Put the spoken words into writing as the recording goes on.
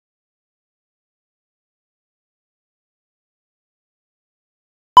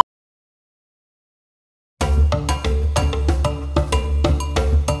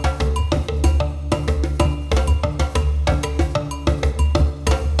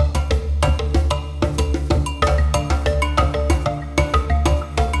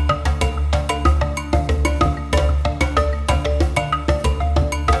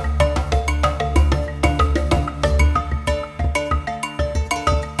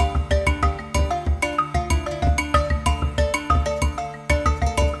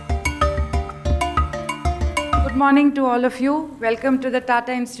morning to all of you. Welcome to the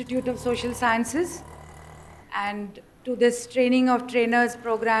Tata Institute of Social Sciences and to this Training of Trainers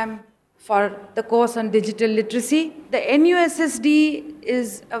program for the course on digital literacy. The NUSSD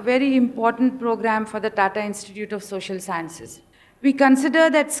is a very important program for the Tata Institute of Social Sciences. We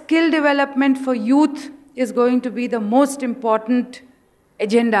consider that skill development for youth is going to be the most important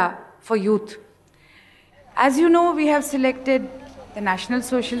agenda for youth. As you know, we have selected the National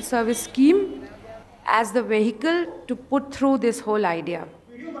Social Service Scheme as the vehicle to put through this whole idea.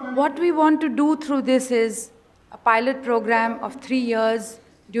 What we want to do through this is a pilot program of 3 years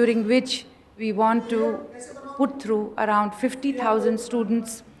during which we want to put through around 50,000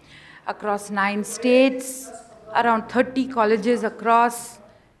 students across 9 states, around 30 colleges across.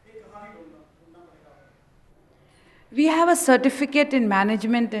 We have a certificate in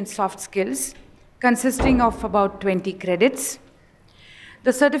management and soft skills consisting of about 20 credits.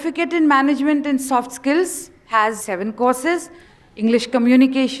 The certificate in management and soft skills has 7 courses: English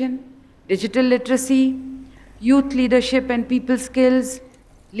communication, digital literacy, youth leadership and people skills,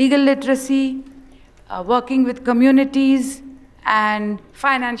 legal literacy, working with communities, and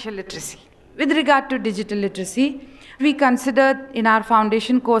financial literacy. With regard to digital literacy, we consider in our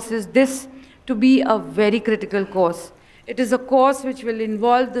foundation courses this to be a very critical course. It is a course which will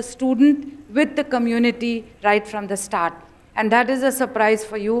involve the student with the community right from the start. And that is a surprise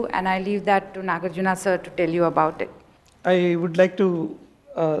for you, and I leave that to Nagarjuna sir to tell you about it. I would like to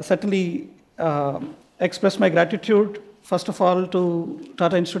certainly express my gratitude, first of all, to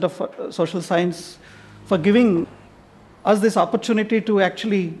Tata Institute of Social Science for giving us this opportunity to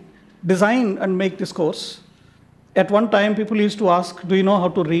actually design and make this course. At one time, people used to ask, do you know how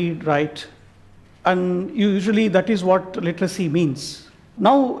to read, write? And usually that is what literacy means.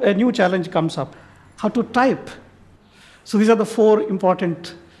 Now a new challenge comes up, how to type. So these are the 4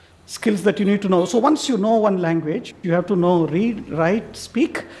 important skills that you need to know. So once you know one language, you have to know read, write,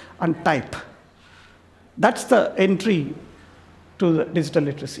 speak, and type. That's the entry to the digital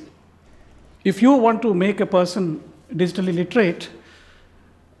literacy. If you want to make a person digitally literate,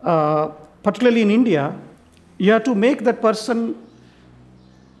 particularly in India, you have to make that person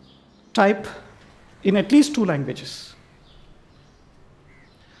type in at least 2 languages.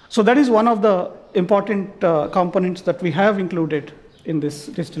 So that is one of the important components that we have included in this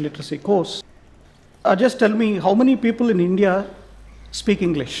digital literacy course. Just tell me, how many people in India speak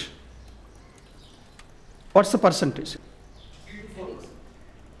English? What's the percentage?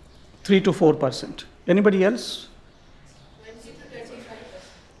 3 to 4%. Anybody else?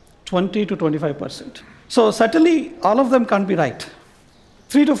 20 to 25%. So certainly all of them can't be right.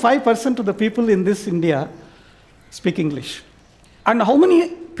 3 to 5% of the people in this India speak English. And how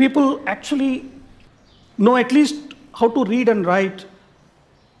many people actually know at least how to read and write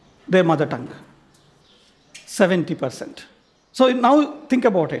their mother tongue? 70%. So now think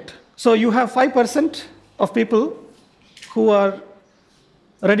about it. So you have 5% of people who are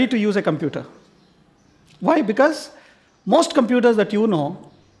ready to use a computer. Why? Because most computers that you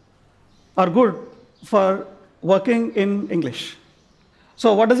know are good for working in English.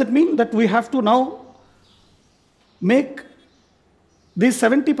 So what does it mean? That we have to now make these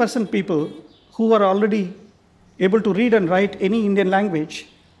 70% people who are already able to read and write any Indian language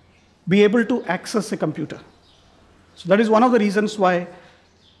be able to access a computer. So that is one of the reasons why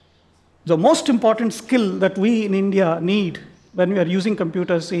the most important skill that we in India need when we are using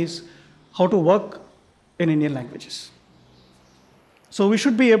computers is how to work in Indian languages. So we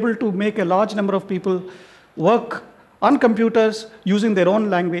should be able to make a large number of people work on computers using their own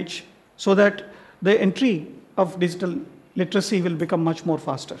language so that the entry of digital literacy will become much more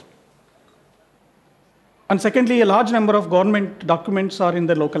faster. And secondly, a large number of government documents are in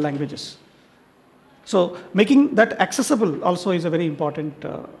the local languages. So making that accessible also is a very important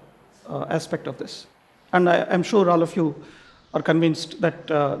aspect of this. And I'm sure all of you are convinced that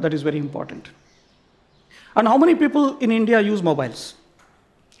that is very important. And how many people in India use mobiles?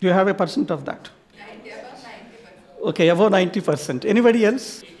 Do you have a percent of that? Above 90%. Okay, above 90%. Anybody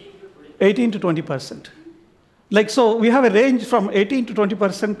else? 18 to 20%. Like, so we have a range from 18 to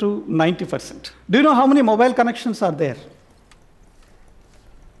 20% to 90%. Do you know how many mobile connections are there?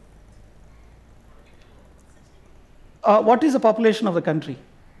 What is the population of the country?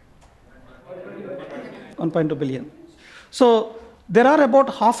 1.2 billion. So there are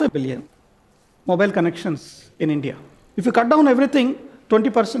about 500 million mobile connections in India. If you cut down everything,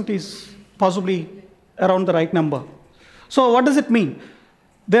 20% is possibly around the right number. So what does it mean?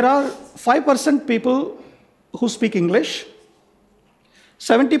 There are 5% people who speak English,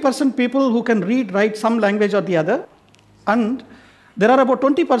 70% people who can read, write some language or the other, and there are about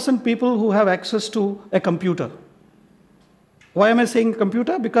 20% people who have access to a computer. Why am I saying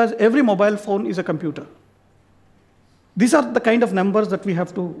computer? Because every mobile phone is a computer. These are the kind of numbers that we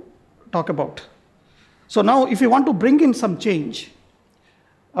have to talk about. So now, if you want to bring in some change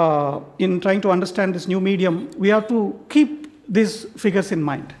in trying to understand this new medium, we have to keep these figures in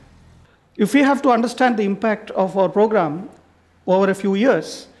mind. If we have to understand the impact of our program over a few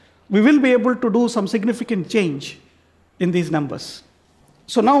years, we will be able to do some significant change in these numbers.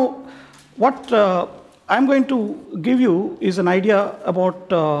 So now, what I'm going to give you is an idea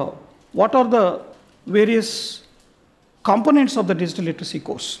about what are the various components of the digital literacy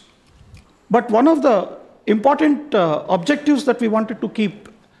course. But one of the important objectives that we wanted to keep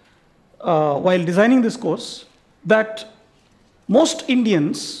while designing this course, that most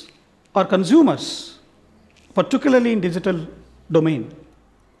Indians are consumers, particularly in digital domain.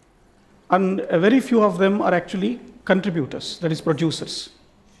 And very few of them are actually contributors, that is producers.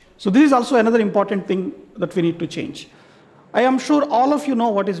 So this is also another important thing that we need to change. I am sure all of you know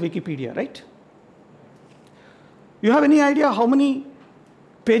what is Wikipedia, right? You have any idea how many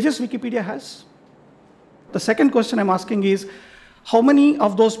pages Wikipedia has? The second question I'm asking is, how many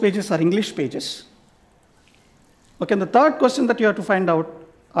of those pages are English pages? Okay, and the third question that you have to find out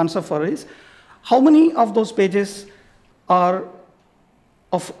answer for is, how many of those pages are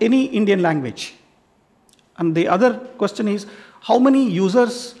of any Indian language? And the other question is, how many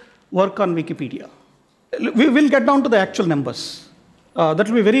users work on Wikipedia? We will get down to the actual numbers. That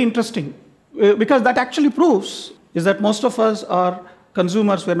will be very interesting, because that actually proves is that most of us are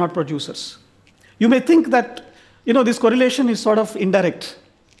consumers, we're not producers. You may think that this correlation is sort of indirect,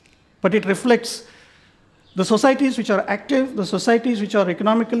 but it reflects the societies which are active, the societies which are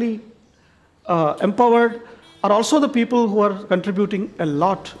economically empowered, are also the people who are contributing a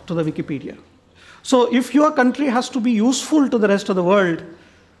lot to the Wikipedia. So if your country has to be useful to the rest of the world,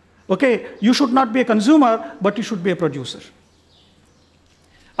 okay, you should not be a consumer, but you should be a producer.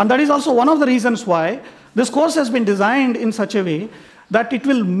 And that is also one of the reasons why this course has been designed in such a way that it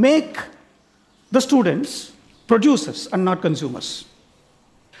will make the students producers and not consumers.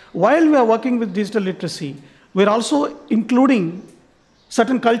 While we are working with digital literacy, we're also including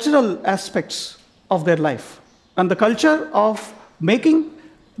certain cultural aspects of their life. And the culture of making,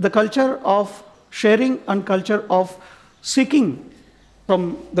 the culture of sharing, and culture of seeking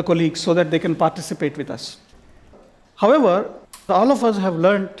from the colleagues so that they can participate with us. However, all of us have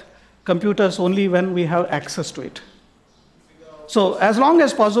learned computers only when we have access to it. So as long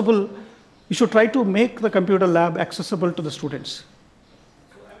as possible, we should try to make the computer lab accessible to the students.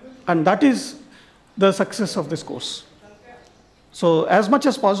 And that is the success of this course. So as much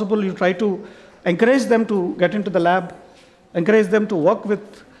as possible, you try to encourage them to get into the lab, encourage them to work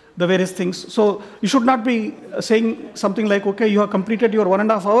with the various things. So you should not be saying something like, okay, you have completed your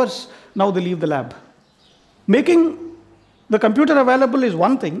 1.5 hours, now they leave the lab. Making the computer available is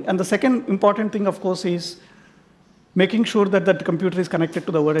one thing, and the second important thing, of course, is making sure that that computer is connected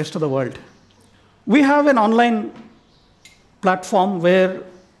to the rest of the world. We have an online platform where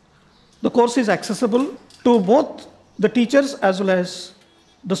the course is accessible to both the teachers as well as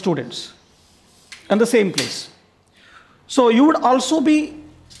the students, in the same place. So you would also be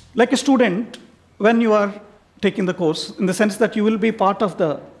like a student when you are taking the course, in the sense that you will be part of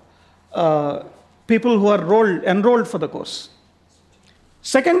the people who are enrolled for the course.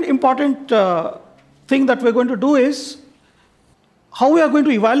 Second important thing that we're going to do is how we are going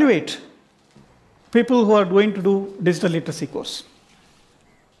to evaluate people who are going to do digital literacy course.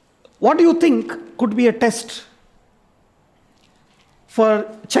 What do you think could be a test for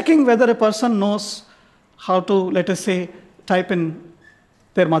checking whether a person knows how to, let us say, type in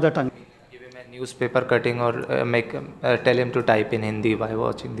their mother tongue? Give him a newspaper cutting, or tell him to type in Hindi by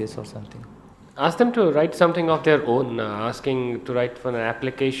watching this or something. Ask them to write something of their own, asking to write for an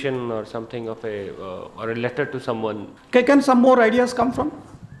application or something of or a letter to someone. Okay, can some more ideas come from?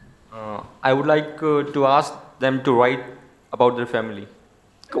 I would like to ask them to write about their family.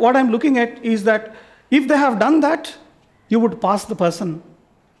 What I'm looking at is that if they have done that, you would pass the person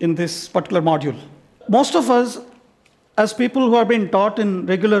in this particular module. Most of us, as people who have been taught in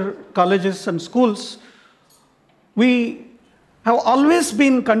regular colleges and schools, we have always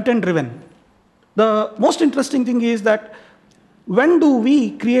been content-driven. The most interesting thing is that when do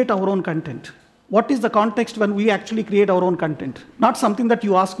we create our own content? What is the context when we actually create our own content? Not something that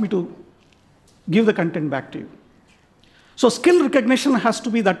you ask me to give the content back to you. So skill recognition has to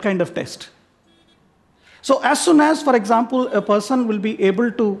be that kind of test. So as soon as, for example, a person will be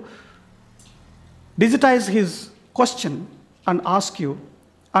able to digitize his question and ask you,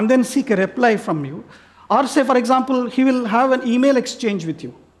 and then seek a reply from you, or say, for example, he will have an email exchange with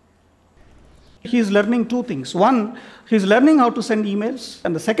you. He's learning two things. One, he's learning how to send emails.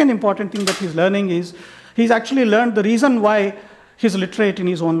 And the second important thing that he's learning is he's actually learned the reason why he's literate in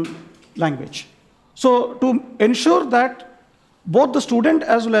his own language. So to ensure that both the student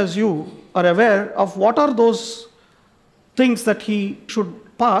as well as you are aware of what are those things that he should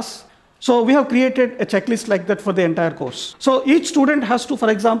pass, so we have created a checklist like that for the entire course. So each student has to, for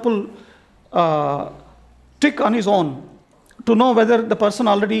example, tick on his own to know whether the person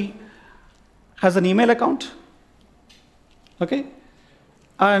already has an email account, okay,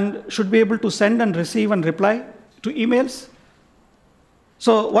 and should be able to send and receive and reply to emails.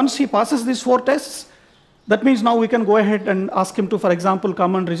 So once he passes these 4 tests, that means now we can go ahead and ask him to, for example,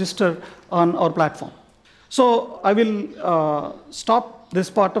 come and register on our platform. So I will stop this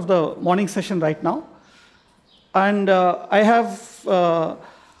part of the morning session right now. And I have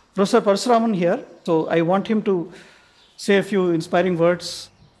Professor Parasuraman here, so I want him to say a few inspiring words.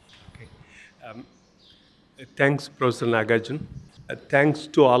 Okay. Thanks, Professor Nagarjun. Thanks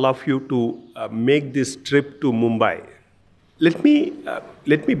to all of you to make this trip to Mumbai. Let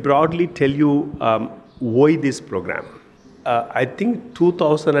me broadly tell you why this program. I think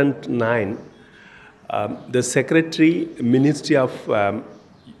 2009, the Secretary, Ministry of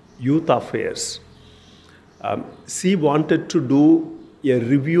Youth Affairs, she wanted to do a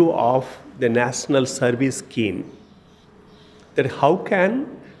review of the National Service Scheme. That how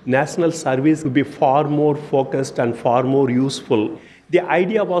can National Service be far more focused and far more useful? The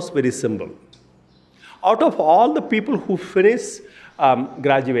idea was very simple. Out of all the people who finish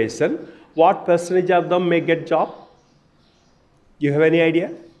graduation, what percentage of them may get job? You have any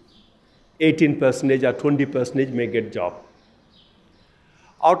idea? 18% or 20% may get job.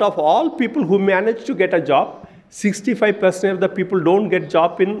 Out of all people who manage to get a job, 65% of the people don't get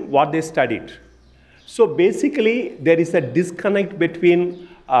job in what they studied. So basically, there is a disconnect between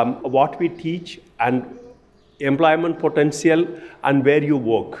what we teach and employment potential and where you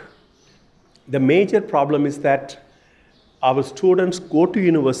work. The major problem is that our students go to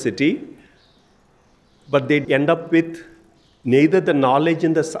university, but they end up with neither the knowledge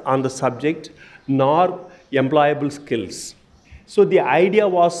on the subject nor employable skills. So the idea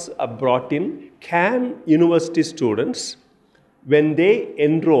was brought in, can university students, when they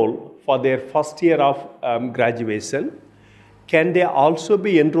enroll for their first year of graduation, can they also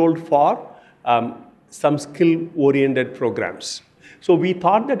be enrolled for some skill-oriented programs? So we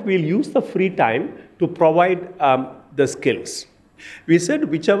thought that we'll use the free time to provide the skills. We said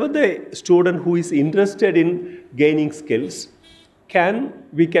whichever the student who is interested in gaining skills,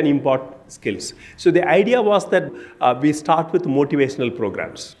 we can impart skills. So the idea was that we start with motivational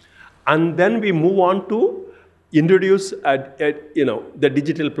programs. And then we move on to introduce the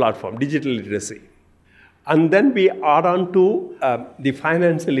digital platform, digital literacy. And then we add on to the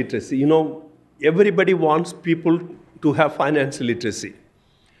financial literacy. Everybody wants people to have financial literacy.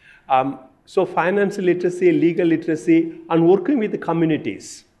 So financial literacy, legal literacy, and working with the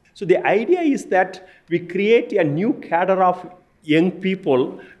communities. So the idea is that we create a new cadre of young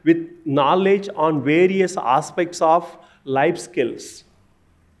people with knowledge on various aspects of life skills,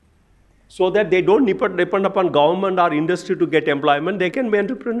 so that they don't depend upon government or industry to get employment. They can be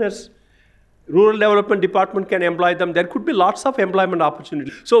entrepreneurs. Rural Development Department can employ them. There could be lots of employment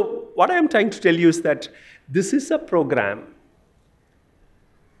opportunities. So what I am trying to tell you is that this is a program.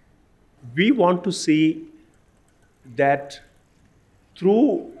 We want to see that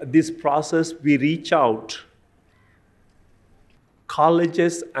through this process, we reach out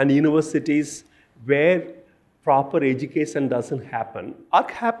colleges and universities where proper education doesn't happen or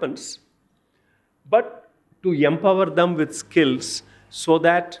happens, but to empower them with skills so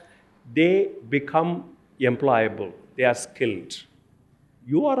that they become employable, they are skilled.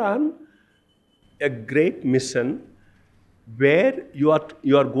 You are on a great mission where you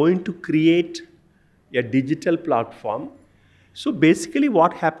are going to create a digital platform. So basically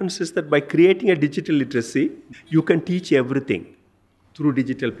what happens is that by creating a digital literacy, you can teach everything through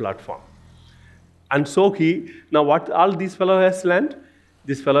digital platform. And so now what all these fellows has learned?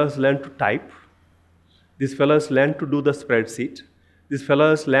 These fellows learned to type. These fellows learned to do the spreadsheet. These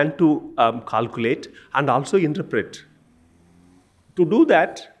fellows learned to calculate and also interpret. To do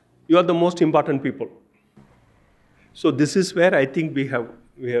that, you are the most important people. So this is where I think we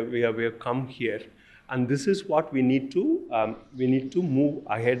have come here, and this is what we need to move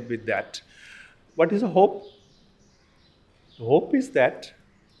ahead with that. What is the hope? The hope is that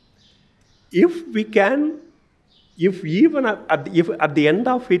if we can, if at the end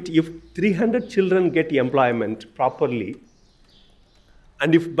of it, if 300 children get employment properly,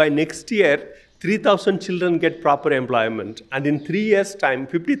 and if by next year 3,000 children get proper employment, and in 3 years' time,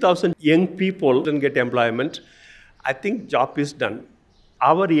 50,000 young people get employment, I think job is done.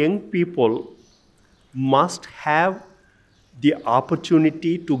 Our young people must have the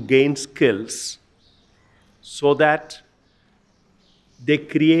opportunity to gain skills so that they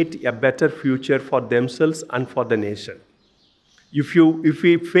create a better future for themselves and for the nation. If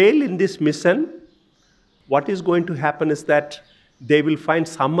we fail in this mission, what is going to happen is that they will find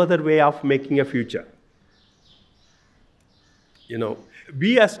some other way of making a future.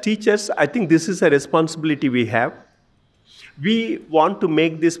 We as teachers, I think this is a responsibility we have. We want to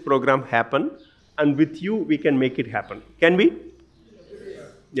make this program happen, and with you, we can make it happen. Can we?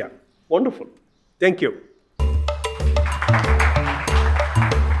 Yeah. Wonderful. Thank you.